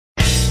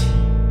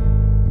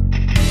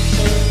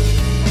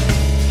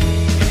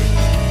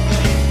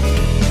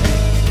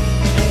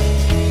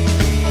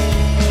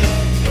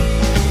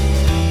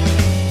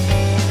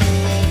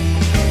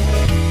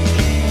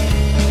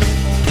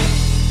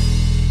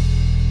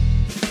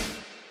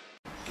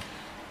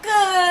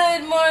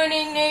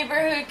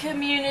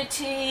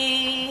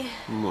community.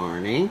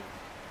 Morning.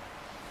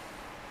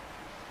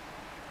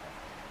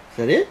 Is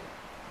that it?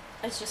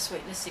 I was just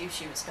waiting to see if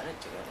she was going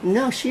to do it.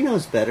 No, she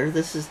knows better.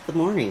 This is the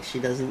morning. She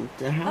doesn't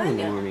have in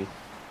the morning.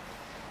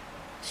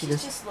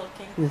 She's just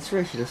looking. That's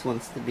right. She just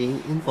wants to be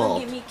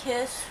involved. Give me a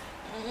kiss.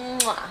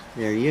 Mwah.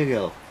 There you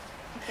go.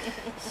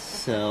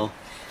 So.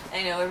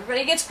 I know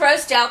everybody gets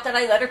grossed out that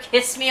I let her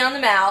kiss me on the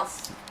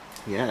mouth.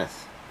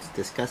 Yes, it's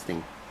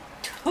disgusting.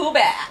 Too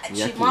bad.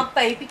 Yucky. She's my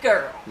baby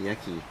girl.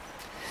 Yucky.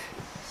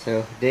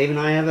 So Dave and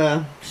I have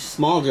a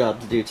small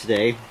job to do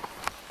today.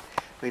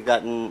 We've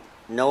gotten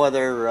no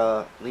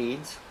other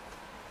leads,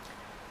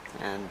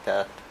 and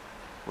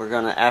we're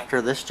gonna,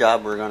 after this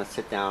job, we're gonna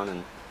sit down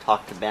and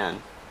talk to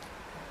Ben.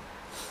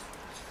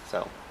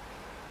 So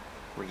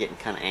we're getting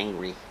kind of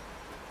angry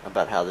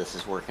about how this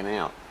is working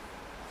out.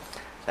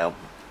 So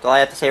that's all I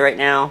have to say right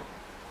now.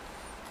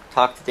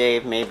 Talk to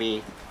Dave.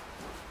 Maybe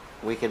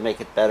we can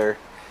make it better,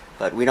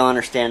 but we don't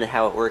understand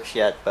how it works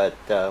yet. But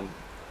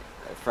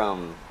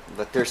from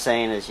what they're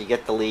saying is, you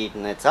get the lead,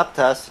 and it's up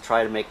to us to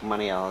try to make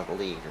money out of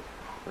the lead,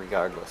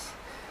 regardless.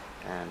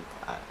 And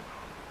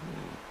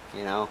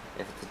you know,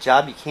 if it's a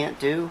job you can't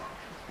do,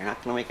 you're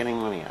not going to make any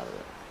money out of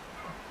it.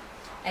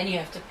 And you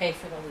have to pay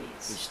for the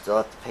leads. You still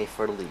have to pay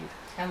for the lead.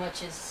 How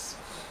much is?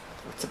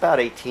 It's about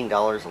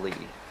 $18 a lead.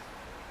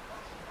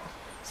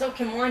 So it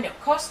can wind up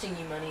costing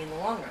you money in the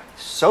long run.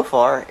 So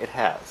far, it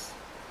has.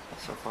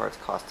 So far, it's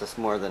cost us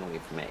more than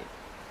we've made.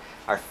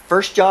 Our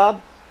first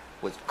job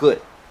was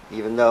good,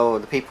 even though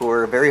the people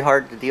were very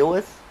hard to deal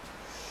with.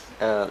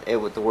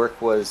 The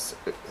work was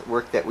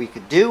work that we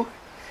could do,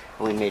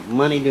 and we made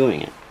money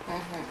doing it.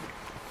 Mm-hmm.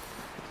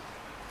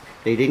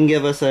 They didn't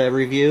give us a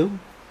review.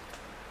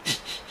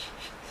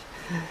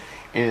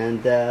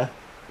 And,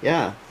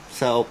 yeah,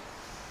 so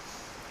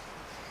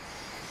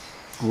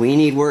we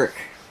need work.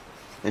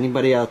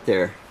 Anybody out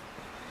there?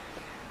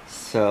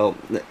 So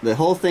the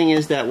whole thing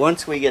is that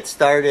once we get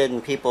started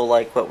and people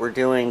like what we're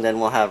doing, then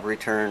we'll have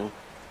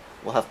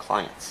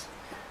clients.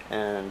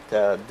 And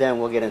then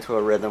we'll get into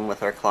a rhythm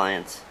with our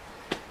clients.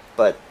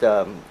 But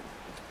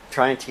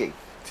trying to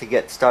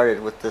get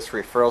started with this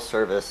referral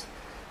service,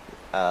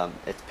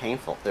 it's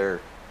painful.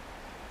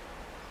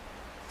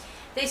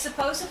 They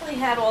supposedly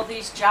had all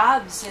these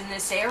jobs in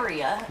this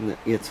area.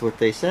 It's what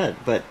they said,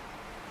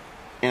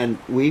 and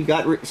we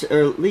got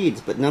leads,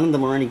 but none of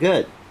them are any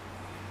good.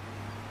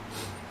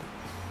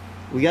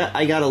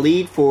 I got a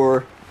lead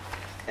for,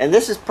 and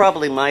this is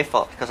probably my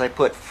fault because I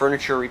put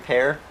furniture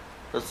repair.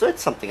 So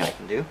that's something I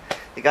can do.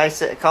 The guy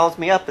calls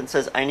me up and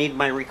says, I need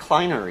my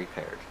recliner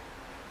repaired.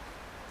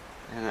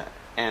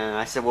 And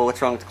I said, well,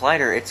 what's wrong with the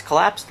recliner? It's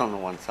collapsed on the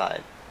one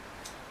side.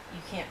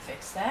 You can't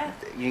fix that.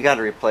 You got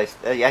to replace.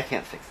 I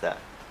can't fix that.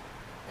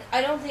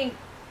 I don't think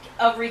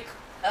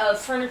a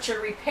furniture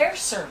repair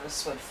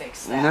service would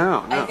fix that.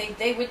 No. I think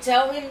they would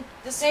tell him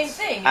the same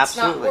thing.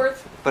 Absolutely. It's not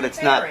worth but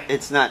repairing.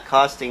 it's not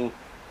costing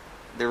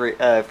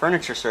the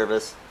furniture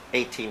service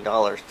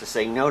 $18 to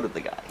say no to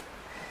the guy.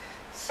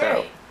 So,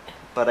 right.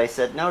 But I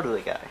said no to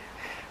the guy.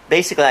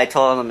 Basically, I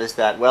told him is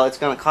that, well, it's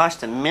going to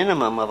cost a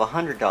minimum of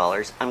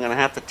 $100. I'm going to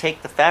have to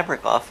take the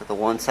fabric off of the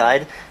one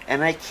side,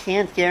 and I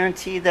can't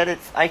guarantee that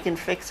I can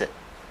fix it.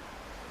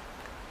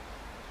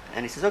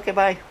 And he says, okay,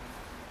 bye.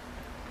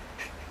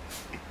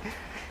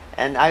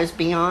 And I was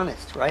being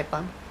honest, right,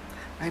 Bum?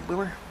 Right,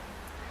 Boomer?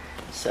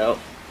 So,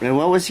 and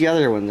what was the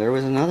other one? There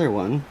was another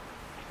one.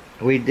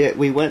 We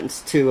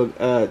went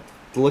to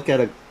look at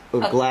a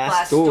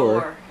glass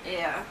door.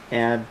 Yeah.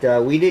 And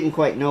we didn't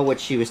quite know what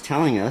she was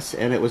telling us,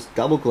 and it was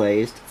double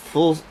glazed,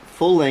 full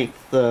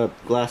length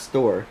glass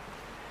door,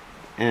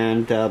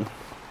 and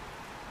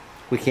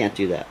we can't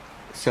do that.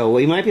 So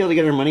we might be able to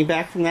get our money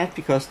back from that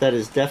because that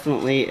is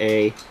definitely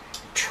a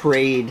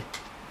trade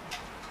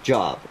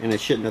job, and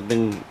it shouldn't have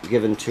been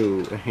given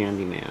to a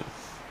handyman.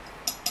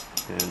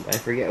 And I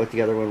forget what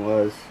the other one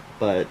was,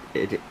 but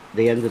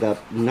they ended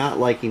up not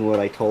liking what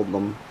I told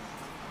them.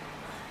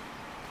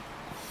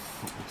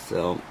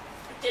 So.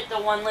 Did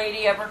the one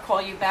lady ever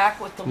call you back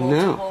with the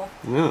multiple?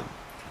 No,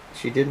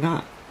 she did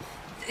not.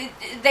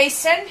 They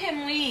send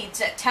him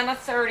leads at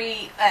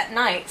 10:30 at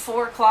night,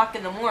 4 o'clock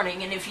in the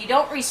morning, and if you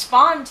don't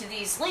respond to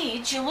these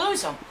leads, you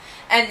lose them.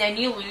 And then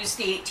you lose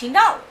the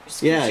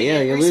 $18. Yeah,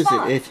 you lose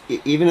it.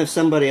 Even if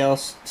somebody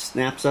else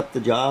snaps up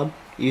the job,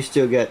 you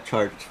still get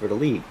charged for the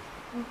lead.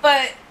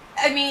 But,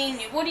 I mean,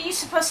 what are you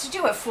supposed to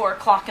do at 4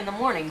 o'clock in the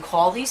morning?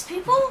 Call these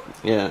people?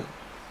 Yeah.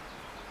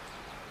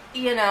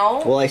 You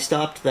know? Well, I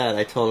stopped that.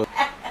 I told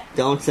them,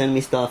 don't send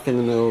me stuff in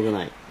the middle of the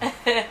night.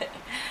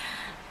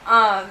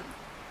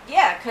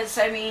 Yeah, because,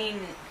 I mean,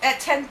 at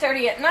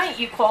 10:30 at night,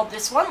 you called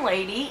this one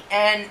lady,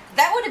 and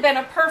that would have been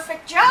a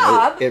perfect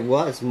job. It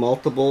was.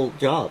 Multiple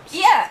jobs.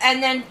 Yeah,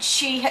 and then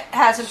she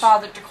hasn't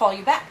bothered to call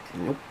you back.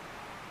 Nope.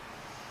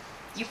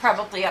 You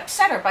probably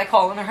upset her by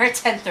calling her at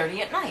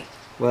 10:30 at night.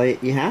 Well,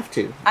 you have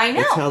to. I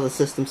know. That's how the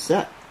system's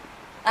set.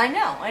 I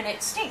know, and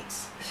it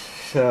stinks.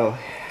 So...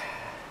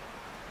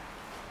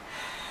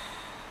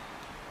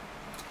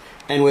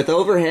 And with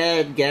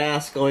overhead,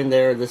 gas going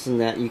there, this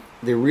and that,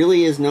 there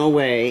really is no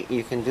way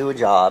you can do a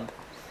job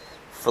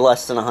for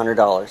less than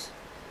 $100.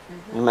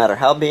 No matter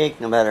how big,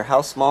 no matter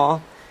how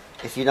small,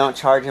 if you don't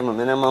charge them a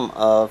minimum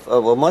of,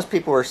 well, most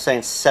people were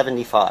saying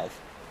 $75.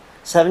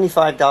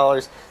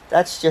 $75,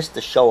 that's just to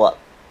show up.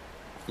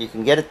 You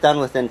can get it done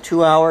within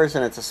 2 hours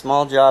and it's a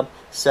small job,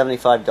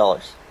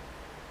 $75.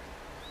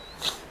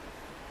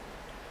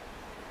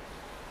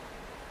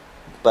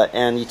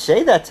 And you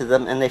say that to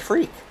them and they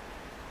freak.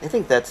 They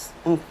think that's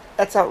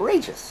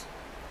outrageous.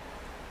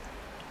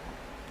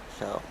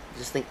 So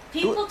just think.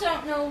 People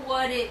don't know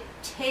what it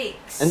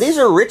takes. And these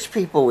are rich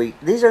people.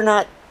 These are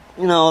not,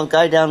 a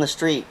guy down the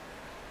street.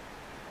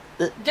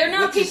 They're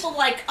not people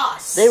like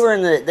us. They were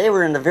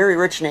in the very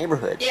rich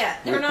neighborhood. Yeah,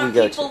 they're not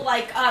people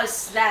like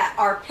us that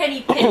are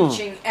penny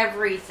pinching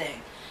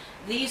everything.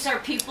 These are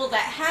people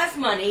that have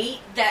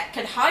money that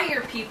can hire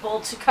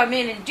people to come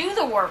in and do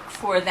the work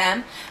for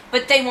them,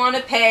 but they want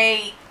to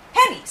pay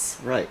pennies.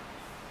 Right.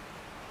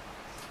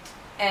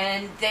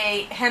 And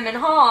they hem and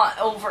haw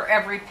over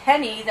every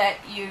penny that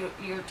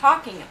you're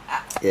talking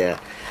about. Yeah.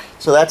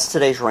 So that's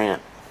today's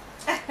rant.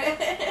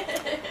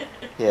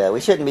 Yeah, we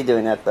shouldn't be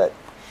doing that, but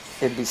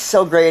it'd be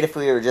so great if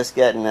we were just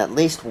getting at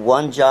least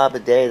one job a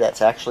day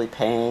that's actually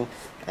paying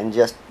and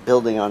just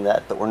building on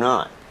that, but we're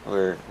not.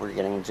 We're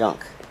getting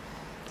junk.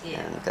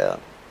 Yeah.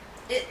 And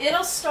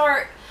it'll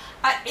start.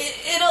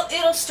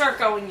 It'll start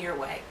going your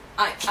way.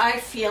 I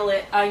feel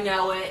it. I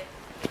know it.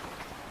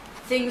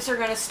 Things are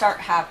going to start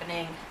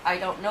happening. I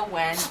don't know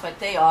when, but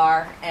they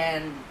are,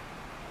 and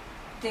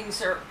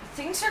things are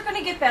going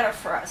to get better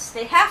for us.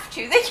 They have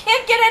to. They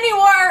can't get any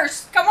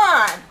worse. Come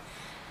on.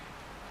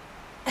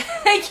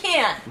 They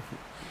can't.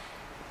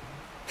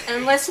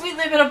 Unless we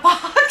live in a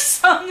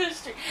box on the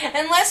street.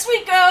 Unless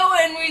we go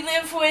and we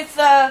live with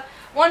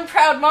one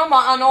proud mama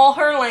on all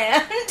her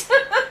land.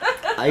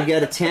 I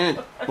got a tent.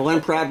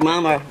 One proud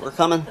mama. We're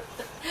coming.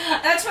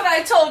 That's what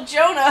I told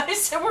Jonah. I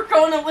said, we're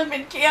going to live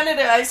in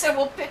Canada. I said,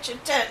 we'll pitch a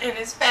tent in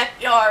his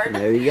backyard.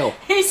 There you go.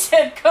 He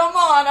said, come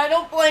on. I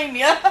don't blame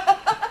you.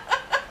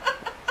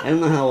 I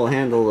don't know how we'll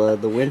handle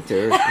the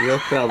winter. You'll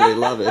probably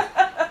love it.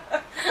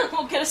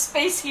 We'll get a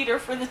space heater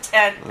for the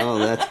tent. Oh,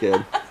 that's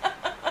good.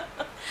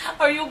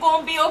 Are you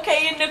going to be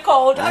okay in the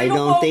cold? I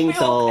don't think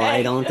so. Okay?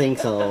 I don't think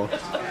so.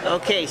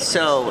 Okay,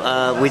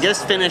 so we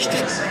just finished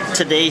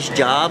today's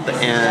job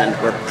and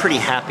we're pretty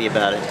happy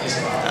about it.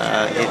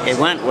 It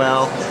went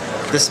well.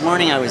 This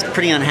morning I was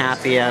pretty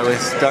unhappy. I was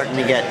starting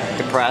to get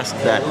depressed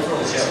that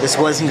this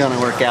wasn't going to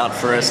work out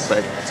for us,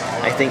 but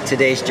I think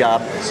today's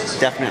job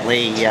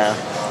definitely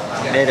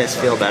made us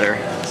feel better.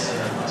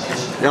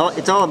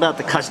 It's all about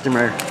the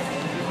customer.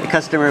 The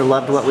customer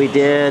loved what we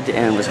did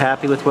and was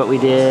happy with what we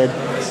did,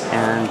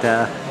 and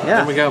yeah.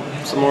 And we got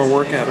some more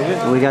work out of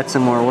it. We got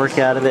some more work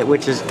out of it,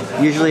 which is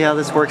usually how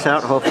this works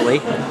out, hopefully.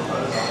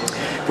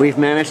 We've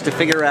managed to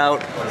figure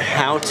out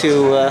how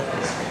to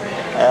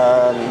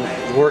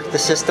work the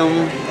system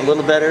a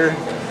little better,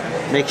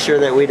 make sure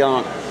that we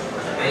don't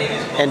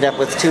end up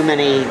with too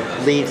many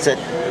leads that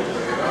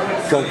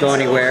don't go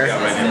anywhere.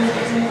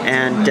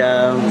 And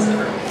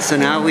so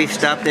now we've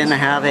stopped in to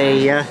have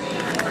a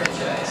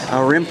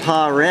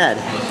Rimpaw Red.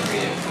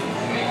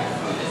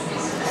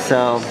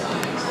 So,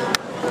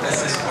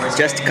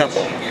 just a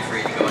couple.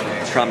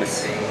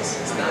 Promise.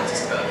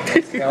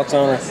 Scouts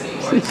on her.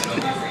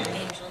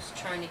 Angel's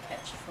trying to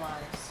catch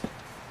flies.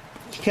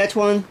 Did you catch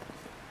one?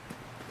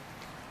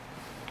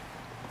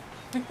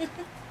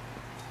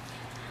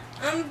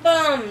 I'm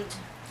bummed.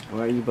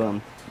 Why are you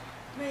bummed?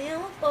 My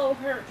elbow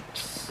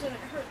hurts, and it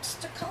hurts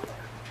to color.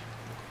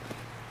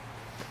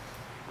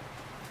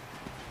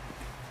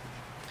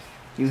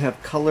 You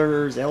have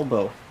color's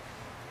elbow.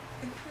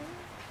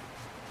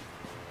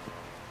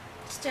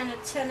 Just on a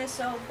tennis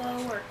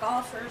elbow or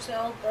golfer's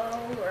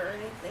elbow or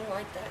anything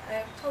like that. I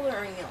have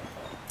coloring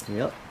elbow.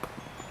 Yep.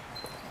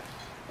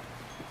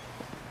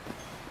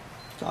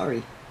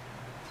 Sorry.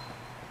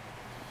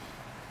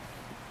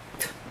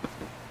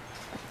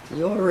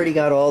 You already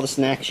got all the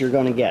snacks you're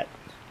gonna get.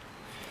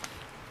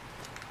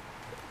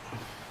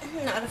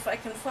 Not if I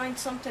can find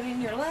something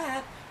in your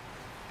lap.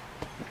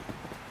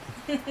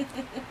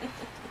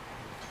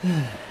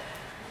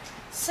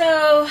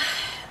 So,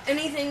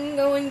 anything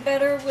going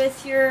better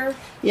with your...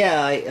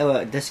 Yeah,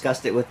 I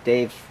discussed it with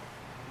Dave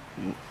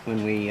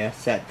when we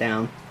sat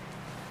down.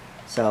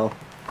 So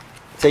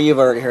you've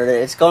already heard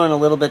it. It's going a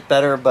little bit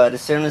better, but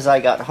as soon as I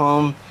got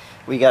home,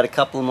 we got a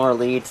couple more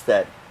leads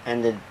that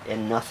ended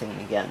in nothing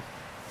again.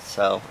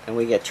 So, and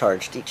we get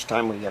charged each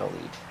time we get a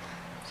lead.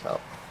 So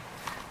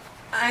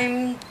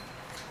I'm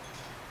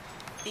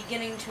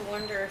beginning to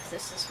wonder if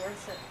this is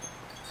worth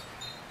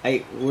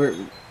it.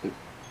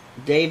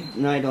 Dave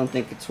and I don't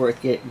think it's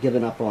worth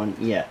giving up on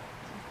yet.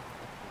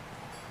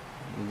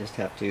 We just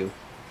have to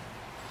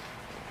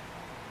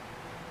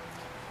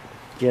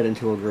get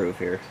into a groove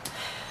here.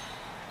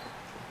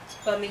 It's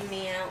bumming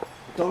me out.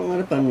 Don't let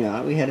it bum you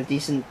out. We had a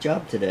decent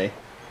job today.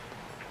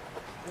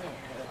 Yeah,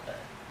 but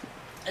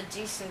a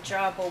decent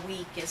job a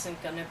week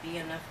isn't going to be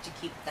enough to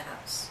keep the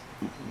house.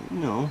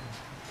 No.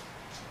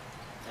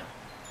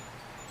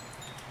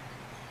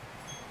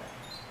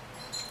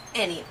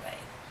 Anyway,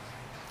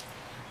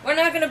 we're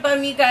not going to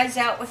bum you guys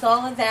out with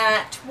all of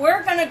that.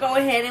 We're going to go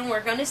ahead and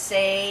we're going to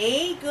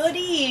say good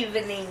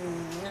evening.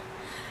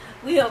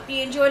 We hope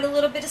you enjoyed a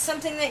little bit of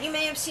something that you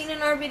may have seen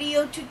in our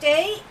video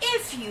today.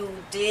 If you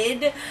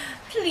did,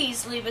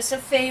 please leave us a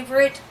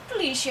favorite.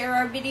 Please share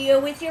our video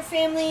with your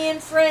family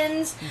and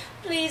friends.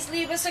 Please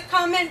leave us a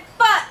comment.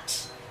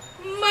 But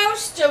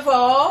most of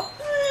all,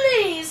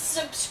 please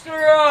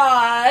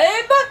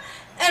subscribe.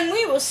 And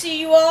we will see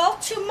you all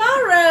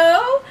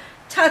tomorrow.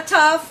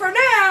 Ta-ta for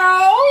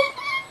now.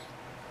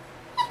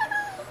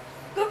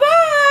 Goodbye.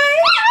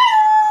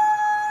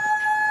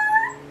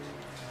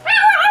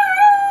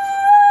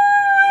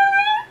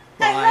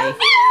 Bye.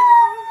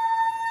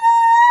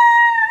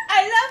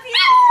 I love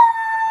you.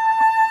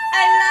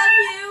 I love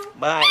you.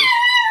 Bye.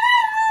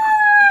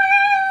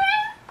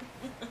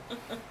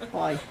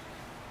 Bye.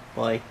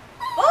 Bye.